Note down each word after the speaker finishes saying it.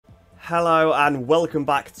Hello and welcome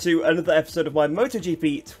back to another episode of my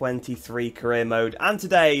MotoGP 23 career mode, and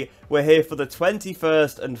today we're here for the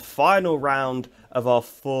 21st and final round of our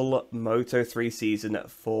full Moto3 season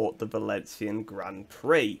for the Valencian Grand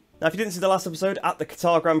Prix. Now, if you didn't see the last episode at the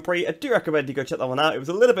Qatar Grand Prix, I do recommend you go check that one out. It was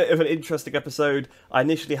a little bit of an interesting episode. I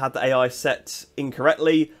initially had the AI set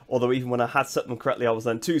incorrectly, although even when I had set them correctly, I was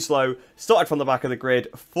then too slow. Started from the back of the grid,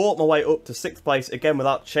 fought my way up to 6th place, again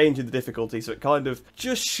without changing the difficulty, so it kind of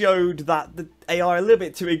just showed that the AI a little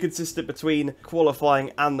bit too inconsistent between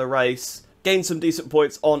qualifying and the race. Gained some decent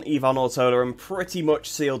points on Ivan Ortola and pretty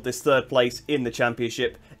much sealed this 3rd place in the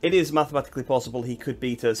championship. It is mathematically possible he could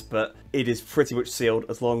beat us, but it is pretty much sealed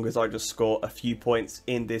as long as I just score a few points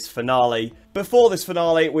in this finale. Before this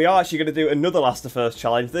finale, we are actually going to do another last to first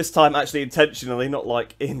challenge, this time actually intentionally, not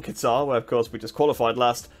like in Qatar, where of course we just qualified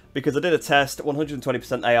last, because I did a test,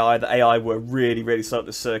 120% AI, the AI were really slow at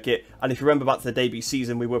this circuit, and if you remember back to the debut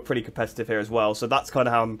season, we were pretty competitive here as well, so that's kind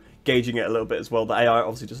of how I'm gauging it a little bit as well. The AI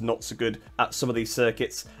obviously just not so good at some of these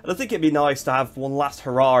circuits, and I think it'd be nice to have one last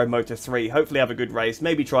hurrah in Moto3, hopefully have a good race,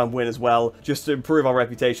 maybe try and win as well, just to improve our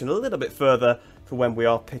reputation a little bit further for when we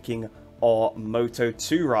are picking our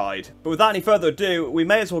Moto2 ride. But without any further ado, we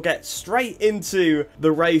may as well get straight into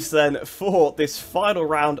the race then for this final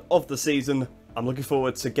round of the season. I'm looking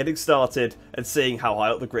forward to getting started and seeing how high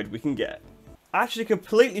up the grid we can get. I actually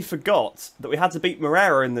completely forgot that we had to beat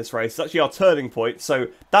Moreira in this race. It's actually our turning point, so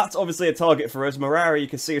that's obviously a target for us. Moreira, you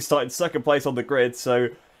can see, is starting 2nd place on the grid, so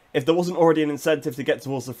if there wasn't already an incentive to get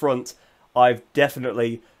towards the front, I've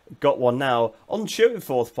definitely got one now. On show in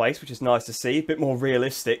 4th place, which is nice to see, a bit more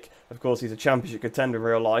realistic. Of course, he's a championship contender in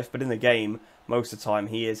real life, but in the game, most of the time,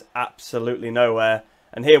 he is absolutely nowhere.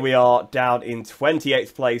 And here we are down in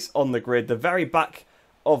 28th place on the grid, the very back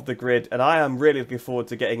of the grid, and I am really looking forward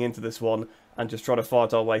to getting into this one and just trying to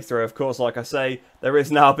fight our way through. Of course, like I say, there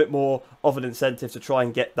is now a bit more of an incentive to try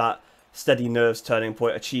and get that steady nerves turning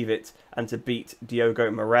point, achieve it, and to beat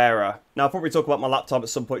Diogo Moreira. Now, I'll probably talk about my lap time at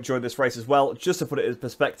some point during this race as well. Just to put it in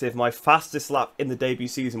perspective, my fastest lap in the debut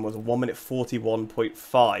season was 1 minute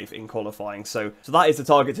 41.5 in qualifying. So that is the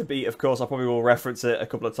target to beat. Of course, I probably will reference it a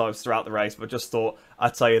couple of times throughout the race, but just thought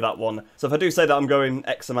I'd tell you that one. So if I do say that I'm going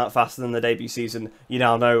X amount faster than the debut season, you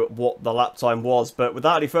now know what the lap time was. But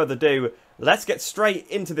without any further ado, let's get straight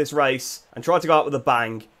into this race and try to go out with a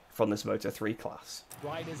bang from this Moto3 class.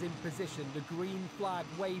 Riders in position, the green flag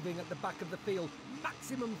waving at the back of the field.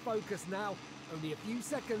 Maximum focus now. Only a few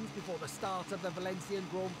seconds before the start of the Valencian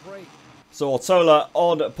Grand Prix. So Ortola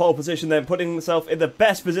on pole position then, putting himself in the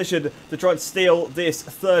best position to try and steal this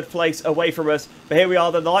 3rd place away from us. But here we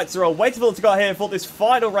are, the lights are on. Waiting for them to go here for this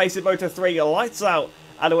final race in Moto3. Lights out,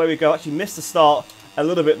 and away we go. Actually missed the start a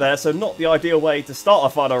little bit there, so not the ideal way to start our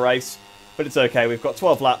final race. But it's okay, we've got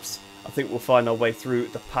 12 laps. I think we'll find our way through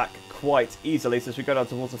the pack quite easily. So as we go down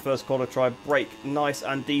towards the first corner, try and brake nice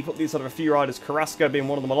and deep. Up these sort of a few riders, Carrasco being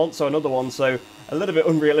one of them, Alonso another one, so a little bit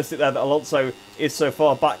unrealistic there that Alonso is so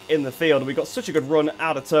far back in the field. We've got such a good run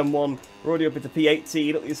out of turn 1. We're already up into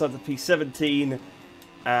P18, up the inside of P17,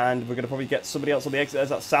 and we're going to probably get somebody else on the exit. There's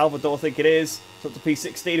that Salvador, I think it is. It's up to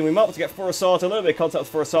P16, and we might have to get Forasato, a little bit of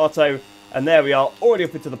contact with Forasato, and there we are, already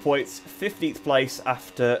up into the points, 15th place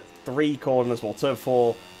after 3 corners, well, turn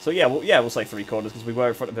 4. So yeah, we'll say 3 corners because we were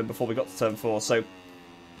in front of him before we got to turn 4. So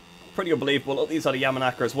pretty unbelievable. Up the inside of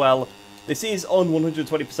Yamanaka as well. This is on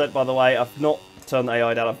 120%, by the way. I've not turned the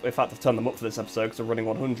AI down. In fact, I've turned them up for this episode because I'm running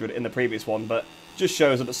 100 in the previous one. But just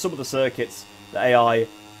shows that at some of the circuits, the AI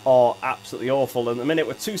are absolutely awful. And at the minute,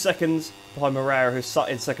 we're 2 seconds behind Moreira, who's sat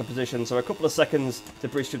in 2nd position. So a couple of seconds to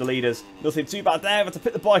bridge to the leaders. Nothing too bad there. But to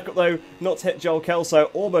pick the bike up, though, not to hit Joel Kelso.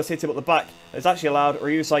 Almost hit him at the back. It's actually allowed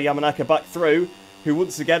Ryusai Yamanaka back through, who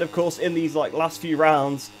once again, of course, in these last few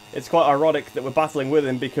rounds, it's quite ironic that we're battling with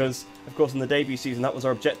him because, of course, in the debut season, that was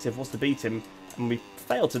our objective, was to beat him, and we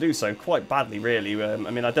failed to do so quite badly, really. I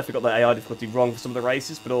mean, I definitely got the AI difficulty wrong for some of the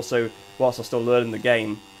races, but also, whilst I was still learning the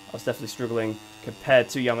game, I was definitely struggling compared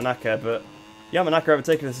to Yamanaka, but Yamanaka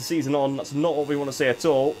overtaking us the season on, that's not what we want to see at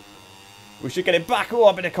all. We should get it back. Oh,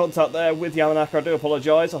 a bit of contact there with Yamanaka, I do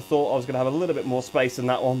apologise. I thought I was going to have a little bit more space in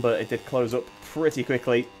that one, but it did close up pretty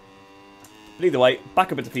quickly. But either way,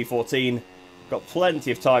 back up into P14, got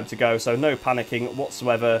plenty of time to go, so no panicking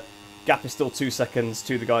whatsoever. Gap is still 2 seconds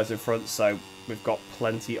to the guys in front, so we've got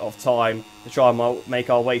plenty of time to try and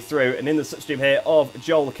make our way through. And in the slipstream here of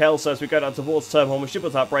Joel Kelso, as we go down towards turn 1, we should be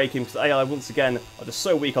able to outbrake him because the AI once again are just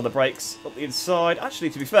so weak on the brakes. Up the inside,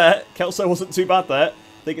 actually to be fair, Kelso wasn't too bad there.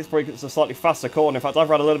 I think it's probably a slightly faster corner. In fact, I've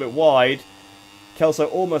ran a little bit wide. Kelso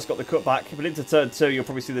almost got the cutback, but into turn 2, you'll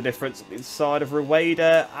probably see the difference inside of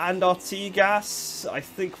Rueda and Artigas. I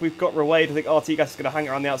think we've got Rueda. I think Artigas is going to hang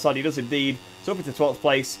around the outside. He does indeed. So up into 12th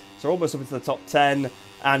place. So almost up into the top 10.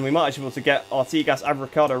 And we might actually be able to get Artigas and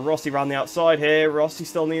Ricardo Rossi around the outside here. Rossi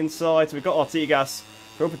still on the inside. So we've got Artigas.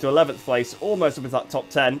 We're up into 11th place. Almost up into that top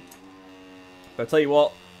 10. But I'll tell you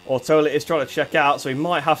what, Ortola is trying to check out. So he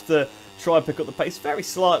might have to try and pick up the pace very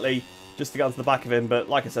slightly, just to get onto the back of him, but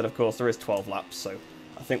like I said, of course, there is 12 laps, so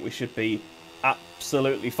I think we should be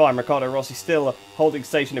absolutely fine. Ricardo Rossi still holding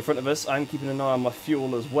station in front of us. I'm keeping an eye on my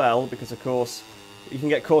fuel as well, because of course, you can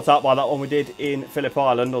get caught out by that one we did in Phillip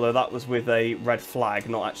Island, although that was with a red flag,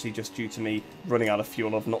 not actually just due to me running out of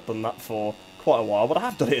fuel. I've not done that for quite a while, but I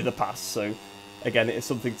have done it in the past, so again, it is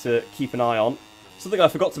something to keep an eye on. Something I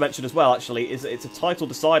forgot to mention as well, actually, is that it's a title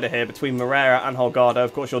decider here between Moreira and Holgado.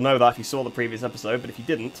 Of course, you'll know that if you saw the previous episode, but if you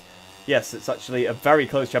didn't, yes, it's actually a very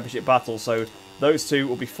close championship battle, so those two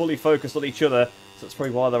will be fully focused on each other, so that's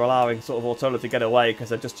probably why they're allowing sort of Ortola to get away, because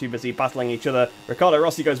they're just too busy battling each other. Ricardo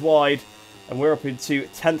Rossi goes wide, and we're up into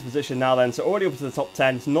 10th position now then, so already up into the top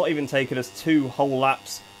 10. It's not even taken us 2 whole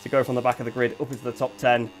laps to go from the back of the grid up into the top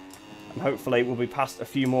 10, and hopefully we'll be past a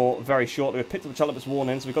few more very shortly. We've picked up the Chalobah's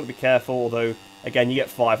warning, so we've got to be careful, although, again, you get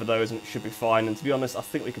 5 of those, and it should be fine, and to be honest, I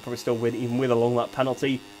think we could probably still win, even with a long lap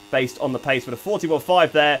penalty, based on the pace. With a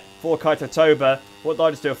 41.5 there for Kaito Toba. What did I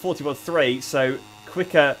just do? A 41.3, so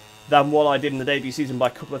quicker than what I did in the debut season by a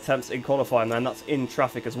couple of attempts in qualifying then. That's in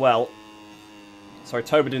traffic as well. Sorry,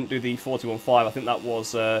 Toba didn't do the 41.5. I think that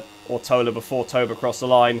was Ortola before Toba crossed the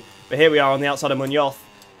line. But here we are on the outside of Munoz,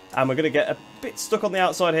 and we're going to get a bit stuck on the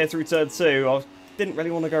outside here through turn 2. I didn't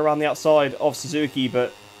really want to go around the outside of Suzuki,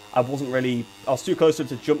 but I was too close to him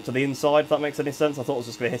to jump to the inside, if that makes any sense. I thought I was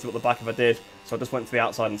just going to hit him at the back if I did, so I just went to the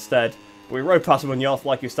outside instead. But we rode past Munoz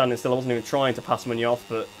like he was standing still. I wasn't even trying to pass Munoz,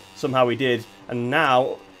 but somehow we did. And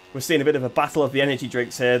now we're seeing a bit of a battle of the energy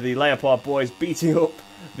drinks here. The Leopard boys beating up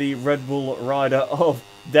the Red Bull rider of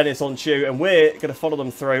Dennis Onchu, and we're going to follow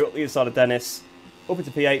them through up the inside of Dennis, up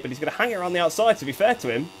into P8, but he's going to hang around the outside, to be fair to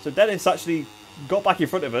him. So Dennis actually got back in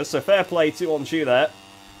front of us, so fair play to Onchu there.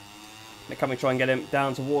 Can we try and get him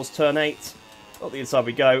down towards turn 8? Up the inside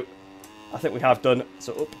we go. I think we have done.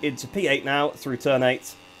 So up into P8 now, through turn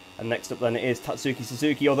 8. And next up then it is Tatsuki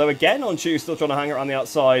Suzuki. Although again, Onchu still trying to hang around the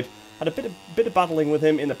outside. Had a bit of battling with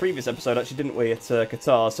him in the previous episode, actually, didn't we, at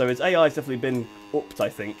Qatar. So his AI has definitely been upped, I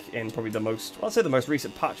think, in probably the most, well, I'd say the most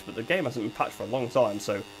recent patch. But the game hasn't been patched for a long time,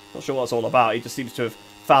 so not sure what it's all about. He just seems to have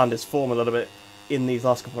found his form a little bit in these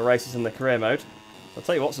last couple of races in the career mode. I'll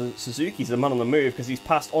tell you what, Suzuki's the man on the move, because he's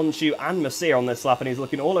passed Onchu and Masia on this lap, and he's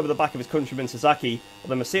looking all over the back of his countryman Sasaki.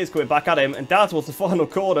 Although Masia's coming back at him, and down towards the final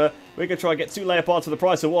corner, we're going to try and get 2 Leopards for the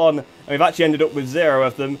price of 1, and we've actually ended up with 0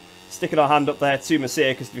 of them. Sticking our hand up there to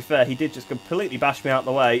Masia, because to be fair, he did just completely bash me out of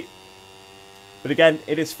the way. But again,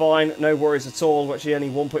 it is fine, no worries at all. We're actually only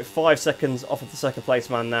 1.5 seconds off of the second place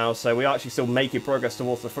man now, so we are actually still making progress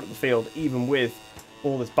towards the front of the field, even with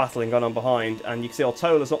all this battling going on behind. And you can see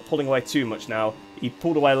Ortola's not pulling away too much now. He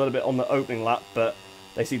pulled away a little bit on the opening lap, but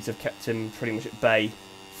they seem to have kept him pretty much at bay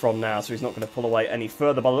from now, so he's not going to pull away any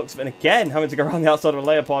further by the looks of it. And again, having to go around the outside of a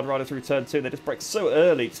Leopard rider through turn 2. They just break so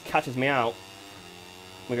early, it just catches me out.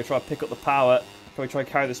 We're going to try and pick up the power, probably try and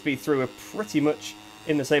carry the speed through. We're pretty much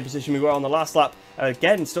in the same position we were on the last lap.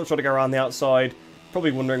 Again, still trying to go around the outside.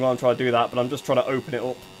 Probably wondering why I'm trying to do that, but I'm just trying to open it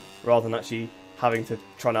up rather than actually having to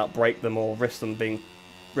try and outbrake them or risk them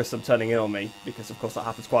turning in on me, because of course that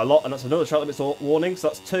happens quite a lot. And that's another track limits warning, so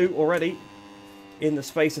that's 2 already in the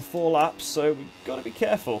space of 4 laps, so we've got to be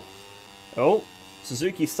careful. Oh,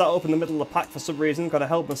 Suzuki sat up in the middle of the pack for some reason, kind of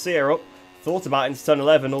held Masia up, thought about it into turn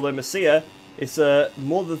 11, although Masia is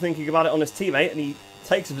more than thinking about it on his teammate, and he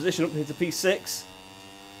takes a position up into P6.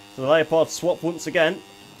 So the Leopard swap once again.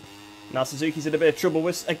 Now Suzuki's in a bit of trouble.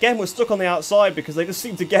 We're stuck on the outside because they just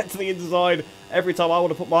seem to get to the inside every time I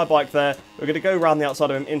want to put my bike there. We're going to go around the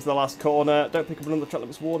outside of him into the last corner. Don't pick up another track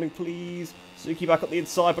limits warning, please. Suzuki back up the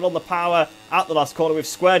inside, but on the power at the last corner. We've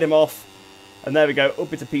squared him off. And there we go,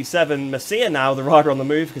 up into P7. Masia now, the rider on the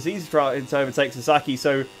move, because he's trying to overtake Sasaki.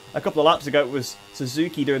 So a couple of laps ago, it was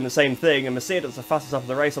Suzuki doing the same thing, and Masia does the fastest lap of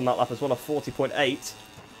the race on that lap as well, a 40.8.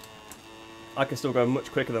 I can still go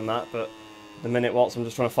much quicker than that, but the minute whilst I'm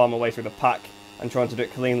just trying to farm my way through the pack and trying to do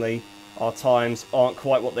it cleanly, our times aren't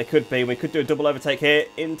quite what they could be. We could do a double overtake here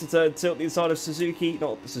into turn 2 at the inside of Sasaki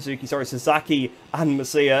and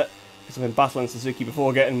Masia, because I've been battling Suzuki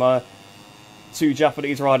before getting my 2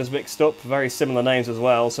 Japanese riders mixed up, very similar names as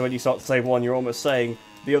well, so when you start to say one, you're almost saying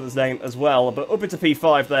the other's name as well. But up into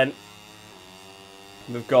P5 then,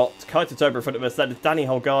 we've got Kaito Toba in front of us, then Danny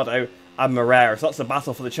Holgado and Moreira, so that's the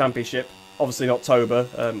battle for the championship obviously in October,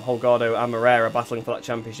 Holgado and Moreira battling for that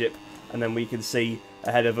championship, and then we can see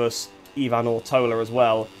ahead of us Ivan Ortola as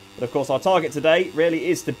well. But of course our target today really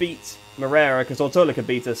is to beat Moreira, because Ortola could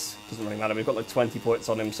beat us, doesn't really matter, we've got like 20 points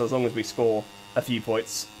on him, so as long as we score a few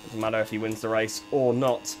points, doesn't matter if he wins the race or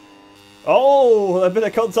not. Oh, a bit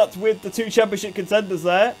of contact with the two championship contenders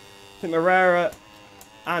there. I think Moreira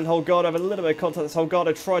and Holgado have a little bit of contact as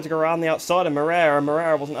Holgado tried to go around the outside of Moreira, and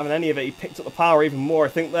Moreira wasn't having any of it. He picked up the power even more, I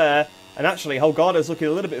think, there. And actually, Holgado's looking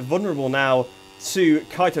a little bit vulnerable now to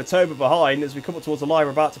Kaito Toba behind. As we come up towards the line,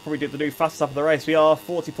 we're about to probably do the new fastest lap of the race. We are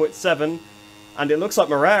 40.7, and it looks like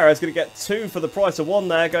Moreira is going to get 2 for the price of 1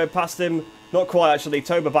 there, going past him. Not quite, actually.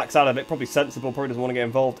 Toba backs out of it. Probably sensible, probably doesn't want to get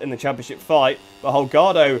involved in the championship fight. But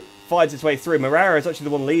Holgado finds its way through. Moreira is actually the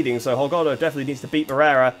one leading, so Holgado definitely needs to beat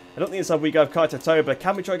Moreira. I don't think it's how we go of Kaito Toba.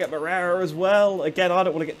 Can we try and get Moreira as well? Again, I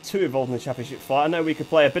don't want to get too involved in the championship fight. I know we could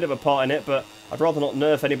play a bit of a part in it, but I'd rather not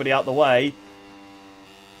nerf anybody out the way.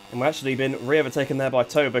 And we've actually been re-overtaken there by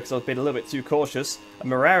Toba because I was being a little bit too cautious. And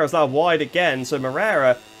Moreira's now wide again, so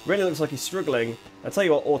Moreira really looks like he's struggling. I'll tell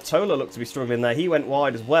you what, Ortola looked to be struggling there. He went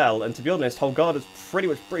wide as well, and to be honest, Holgado's pretty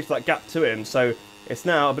much breached that gap to him, so it's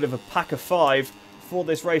now a bit of a pack of 5 for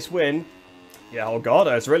this race win. Yeah,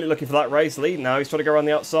 Holgado's really looking for that race lead now. He's trying to go around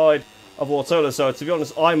the outside of Ortola, so to be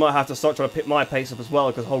honest, I might have to start trying to pick my pace up as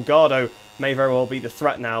well, because Holgado may very well be the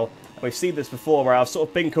threat now. And we've seen this before, where I've sort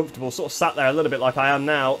of been comfortable, sort of sat there a little bit like I am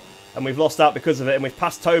now, and we've lost out because of it, and we've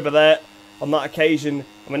passed Toba there on that occasion,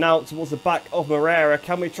 and we're now towards the back of Moreira.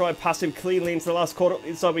 Can we try and pass him cleanly into the last corner? Up the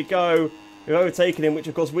inside we go. We've overtaken him, which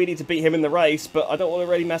of course we need to beat him in the race, but I don't want to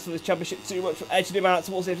really mess with this championship too much. We're edging him out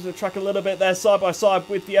towards the edge of the track a little bit there, side by side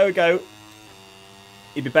with Diogo.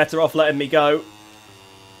 He'd be better off letting me go.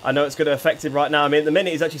 I know it's going to affect him right now. I mean, at the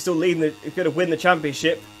minute he's actually still leading, he's going to win the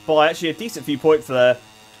championship by actually a decent few points there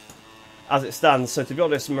as it stands. So to be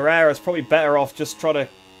honest, Moreira's probably better off just trying to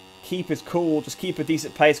keep his cool, just keep a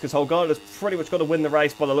decent pace, because Holgado's pretty much got to win the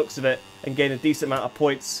race by the looks of it and gain a decent amount of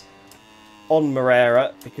points on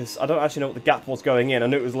Moreira, because I don't actually know what the gap was going in. I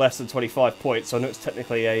knew it was less than 25 points, so I know it's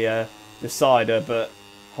technically a decider, but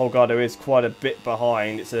Holgado is quite a bit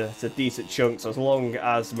behind. It's a decent chunk, so as long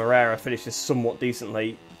as Moreira finishes somewhat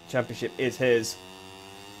decently, championship is his.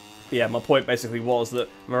 But yeah, my point basically was that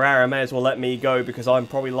Moreira may as well let me go, because I'm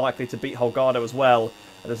probably likely to beat Holgado as well.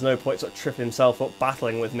 And there's no point sort of tripping himself up,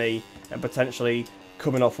 battling with me, and potentially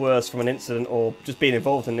coming off worse from an incident, or just being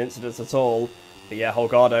involved in incidents at all. But yeah,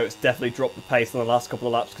 Holgado, it's definitely dropped the pace in the last couple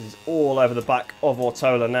of laps, because he's all over the back of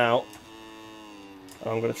Ortola now.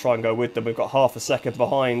 And I'm going to try and go with them. We've got half a second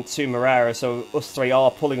behind to Moreira, so us three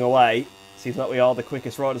are pulling away. Seems like we are the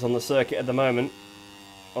quickest riders on the circuit at the moment.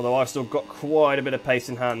 Although I've still got quite a bit of pace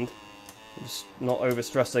in hand. I'm just not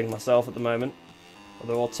overstressing myself at the moment.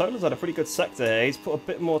 Although Ortola's had a pretty good sector here. He's put a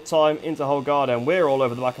bit more time into Holgado, and we're all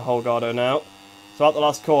over the back of Holgado now. So at the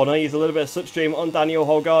last corner, he's a little bit of slipstream on Daniel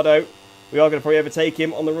Holgado. We are going to probably overtake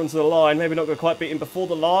him on the run to the line. Maybe not going to quite beat him before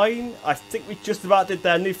the line. I think we just about did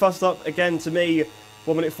there. New fast stop again to me.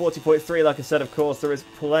 1 minute 40.3. Like I said, of course, there is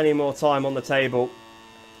plenty more time on the table.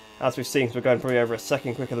 As we've seen, we're going probably over a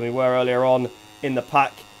second quicker than we were earlier on in the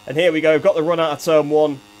pack. And here we go. Got the run out of turn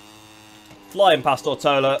 1. Flying past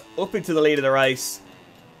Ortola. Up into the lead of the race.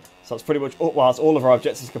 So that's pretty much, well, that's all of our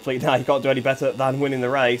objectives complete now. You can't do any better than winning the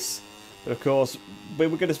race. But of course, we're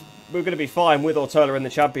going to be fine with Ortola in the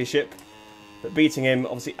championship. But beating him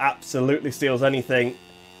obviously absolutely steals anything.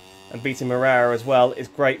 And beating Moreira as well is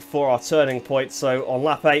great for our turning point. So on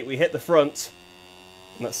lap 8, we hit the front.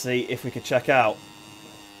 And let's see if we could check out.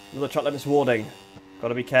 Another track limits warning. Got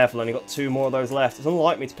to be careful, only got 2 more of those left. It's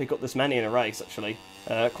unlike me to pick up this many in a race, actually.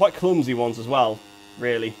 Quite clumsy ones as well,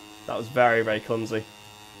 really. That was very, very clumsy.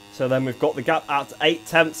 So then we've got the gap at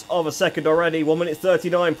 0.8 of a second already. 1 minute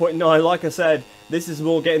 39.9. Like I said, this is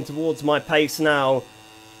more getting towards my pace now.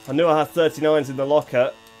 I knew I had 39s in the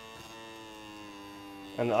locker.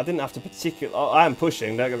 And I didn't have to I am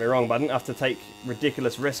pushing, don't get me wrong, but I didn't have to take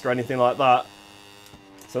ridiculous risk or anything like that.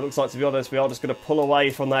 So it looks like, to be honest, we are just going to pull away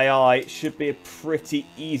from the AI. It should be a pretty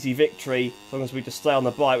easy victory, as long as we just stay on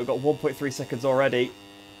the bike. We've got 1.3 seconds already.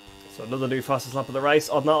 So another new fastest lap of the race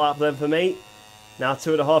on that lap then for me. Now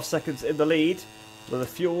 2.5 seconds in the lead. But the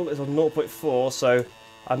fuel is on 0.4, so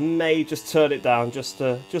I may just turn it down just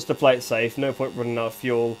to play it safe. No point running out of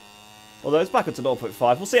fuel. Although it's back up to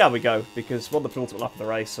 0.5. We'll see how we go, because we're on the penultimate lap of the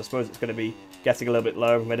race, so I suppose it's going to be getting a little bit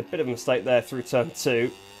low. We made a bit of a mistake there through turn 2.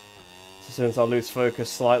 So as soon as I lose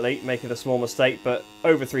focus slightly, making a small mistake, but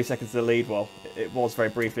over 3 seconds of the lead. Well, it was very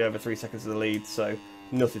briefly over 3 seconds of the lead, so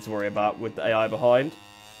nothing to worry about with the AI behind.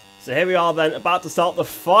 So here we are then, about to start the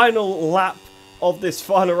final lap of this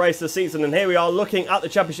final race of the season. And here we are looking at the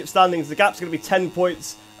championship standings. The gap's going to be 10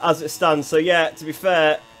 points as it stands. So yeah, to be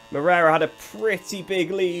fair, Moreira had a pretty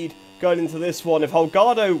big lead going into this one. If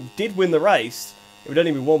Holgado did win the race, it would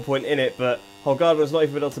only be 1 point in it, but Holgado was not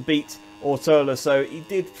even able to beat Ortola, so he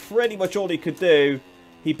did pretty much all he could do.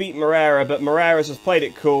 He beat Moreira, but Moreira's just played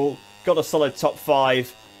it cool, got a solid top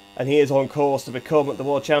 5, and he is on course to become the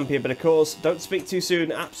world champion. But of course, don't speak too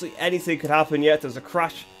soon, absolutely anything could happen yet. There's a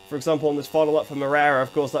crash, for example, on this final lap for Moreira.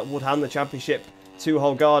 Of course, that would hand the championship to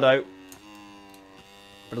Holgado.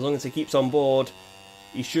 But as long as he keeps on board,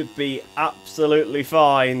 he should be absolutely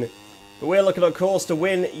fine. But we're looking on course to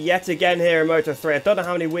win yet again here in Moto3. I don't know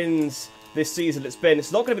how many wins this season it's been.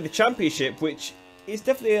 It's not going to be the championship, which is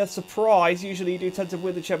definitely a surprise. Usually you do tend to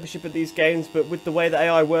win the championship in these games, but with the way the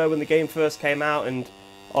AI were when the game first came out, and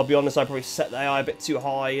I'll be honest, I probably set the AI a bit too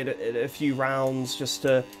high in a few rounds, just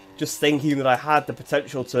thinking that I had the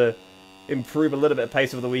potential to improve a little bit of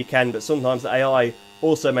pace over the weekend, but sometimes the AI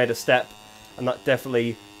also made a step, and that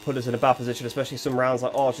definitely put us in a bad position, especially some rounds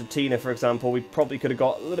like Argentina, for example. We probably could have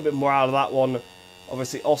got a little bit more out of that one.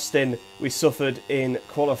 Obviously, Austin, we suffered in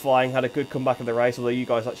qualifying, had a good comeback of the race, although you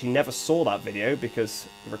guys actually never saw that video because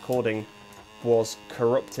the recording was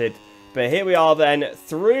corrupted. But here we are then,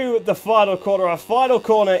 through the final corner, our final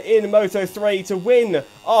corner in Moto3 to win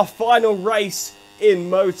our final race in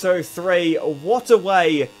Moto3. What a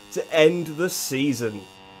way to end the season.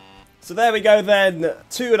 So there we go then,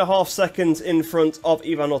 2.5 seconds in front of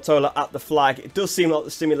Ivan Ortola at the flag. It does seem like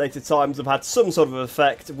the simulated times have had some sort of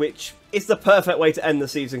effect, which is the perfect way to end the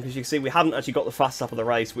season, because you can see we haven't actually got the fastest lap of the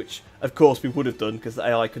race, which of course we would have done because the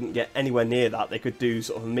AI couldn't get anywhere near that. They could do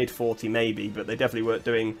sort of mid-40 maybe, but they definitely weren't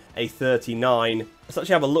doing a 39. Let's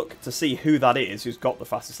actually have a look to see who that is who's got the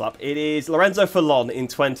fastest lap. It is Lorenzo Fallon in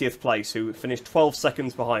 20th place, who finished 12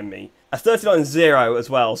 seconds behind me. A 39.0 as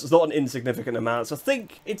well, so it's not an insignificant amount. So I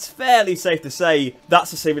think it's fairly safe to say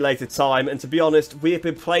that's a simulated time, and to be honest, we have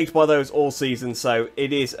been plagued by those all season, so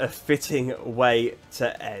it is a fitting way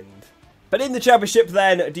to end. But in the championship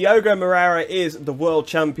then, Diogo Moreira is the world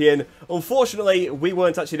champion. Unfortunately, we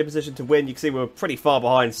weren't actually in a position to win. You can see we were pretty far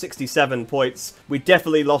behind, 67 points. We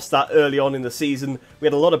definitely lost that early on in the season. We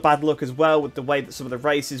had a lot of bad luck as well with the way that some of the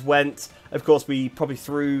races went. Of course, we probably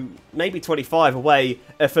threw maybe 25 away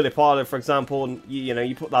at Phillip Island, for example, and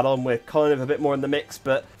you put that on, we're kind of a bit more in the mix,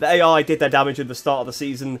 but the AI did their damage at the start of the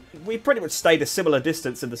season. We pretty much stayed a similar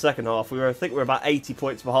distance in the second half. I think we were about 80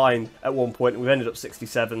 points behind at one point, and we've ended up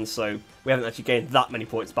 67, so we haven't actually gained that many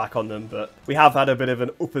points back on them, but we have had a bit of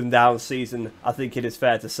an up and down season, I think it is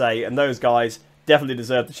fair to say, and those guys definitely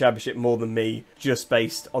deserve the championship more than me, just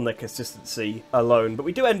based on their consistency alone. But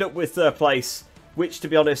we do end up with third place, which, to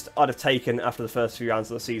be honest, I'd have taken after the first few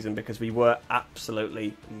rounds of the season because we were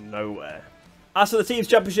absolutely nowhere. As for the Teams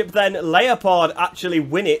Championship then, Leopard actually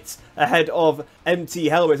win it ahead of MT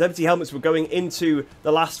Helmets. MT Helmets were going into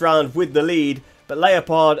the last round with the lead, but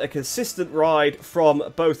Leopard, a consistent ride from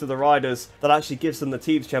both of the riders that actually gives them the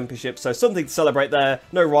Teams Championship. So something to celebrate there.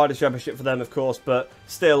 No Riders Championship for them, of course, but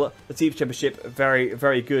still, the Teams Championship, very,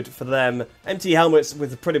 very good for them. MT Helmets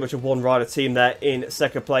with pretty much a one-rider team there in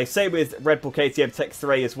second place. Same with Red Bull KTM Tech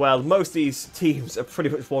 3 as well. Most of these teams are pretty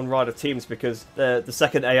much one-rider teams because the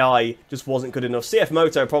second AI just wasn't good enough. CF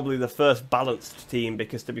Moto probably the first balanced team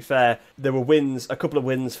because, to be fair, there were wins, a couple of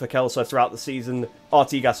wins for Kelso throughout the season.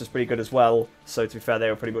 RT Gas was pretty good as well, so to be fair, they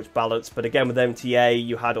were pretty much balanced. But again, with MTA,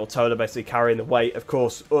 you had Ortola basically carrying the weight. Of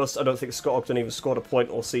course, us, I don't think Scott Ogden even scored a point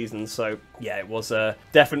all season, so yeah, it was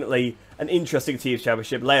definitely an interesting Teams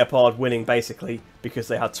Championship. Leopard winning basically because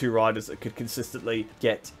they had two riders that could consistently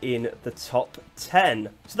get in the top 10.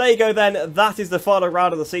 So there you go then, that is the final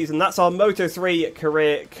round of the season. That's our Moto3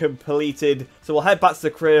 career completed. So we'll head back to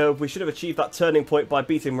the career. We should have achieved that turning point by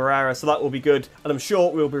beating Moreira, so that will be good. And I'm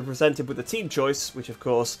sure we'll be presented with the team choice, which of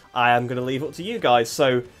course I am going to leave up to you guys.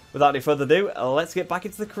 So without any further ado, let's get back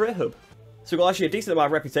into the career hub. So we've got actually a decent amount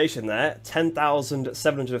of reputation there,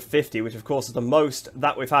 10,750, which of course is the most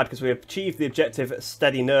that we've had because we achieved the objective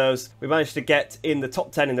Steady Nerves. We managed to get in the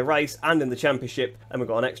top 10 in the race and in the championship, and we've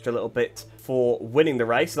got an extra little bit for winning the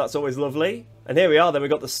race, so that's always lovely. And here we are then, we've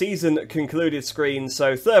got the season concluded screen.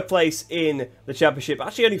 So third place in the championship,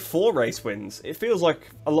 actually only 4 race wins. It feels like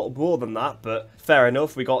a lot more than that, but fair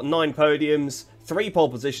enough. We got 9 podiums, 3 pole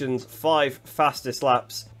positions, 5 fastest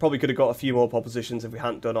laps. Probably could have got a few more pole positions if we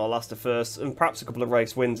hadn't done our last to first, and perhaps a couple of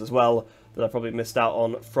race wins as well that I probably missed out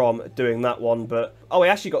on from doing that one. But oh, we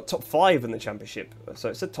actually got top 5 in the championship, so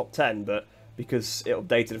it said top 10, but because it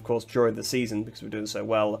updated, of course, during the season because we were doing so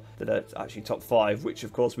well, that it's actually top 5, which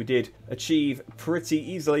of course we did achieve pretty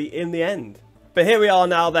easily in the end. But here we are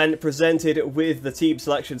now then, presented with the team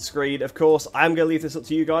selection screen. Of course, I'm going to leave this up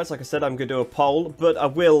to you guys. Like I said, I'm going to do a poll, but I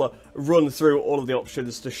will run through all of the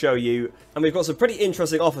options to show you. And we've got some pretty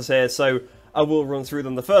interesting offers here, so I will run through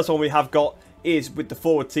them. The first one we have got is with the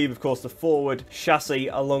forward team, of course, the forward chassis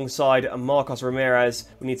alongside Marcos Ramirez.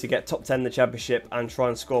 We need to get top 10 in the championship and try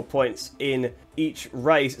and score points in each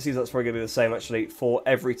race. It seems that's probably going to be the same, actually, for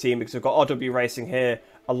every team, because we've got RW Racing here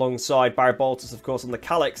alongside Barry Baltus, of course, on the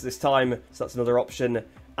Calyx this time, so that's another option.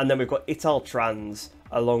 And then we've got Italtrans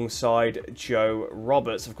alongside Joe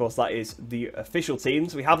Roberts. Of course, that is the official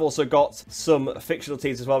teams. We have also got some fictional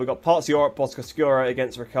teams as well. We've got Parts Europe, Bosco Scura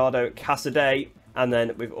against Ricardo Casadei. And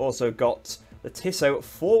then we've also got the Tissot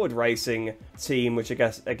Forward Racing team, which I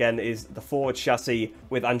guess, again, is the forward chassis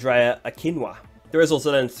with Andrea Aquinua. There is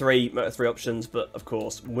also then 3 Moto3 options, but of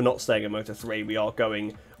course, we're not staying at Moto3. We are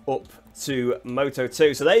going up to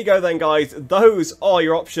Moto2. So there you go then, guys. Those are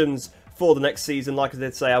your options for the next season. Like I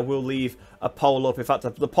did say, I will leave a poll up. In fact,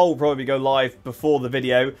 the poll will probably go live before the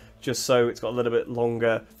video, just so it's got a little bit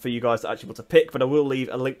longer for you guys to actually be able to pick, but I will leave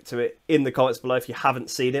a link to it in the comments below if you haven't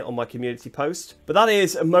seen it on my community post. But that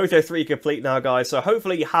is Moto3 complete now, guys, so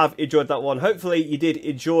hopefully you have enjoyed that one. Hopefully you did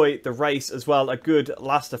enjoy the race as well, a good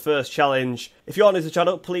last to first challenge. If you are new to the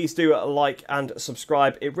channel, please do like and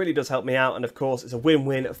subscribe. It really does help me out, and of course it's a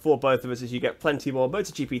win-win for both of us as you get plenty more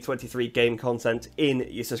MotoGP 23 game content in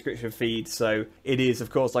your subscription feed. So it is, of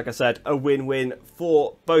course, like I said, a win-win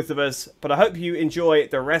for both of us. But I hope you enjoy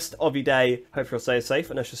the rest of your day. Hope you'll stay safe,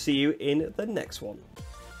 and I shall see you in the next one.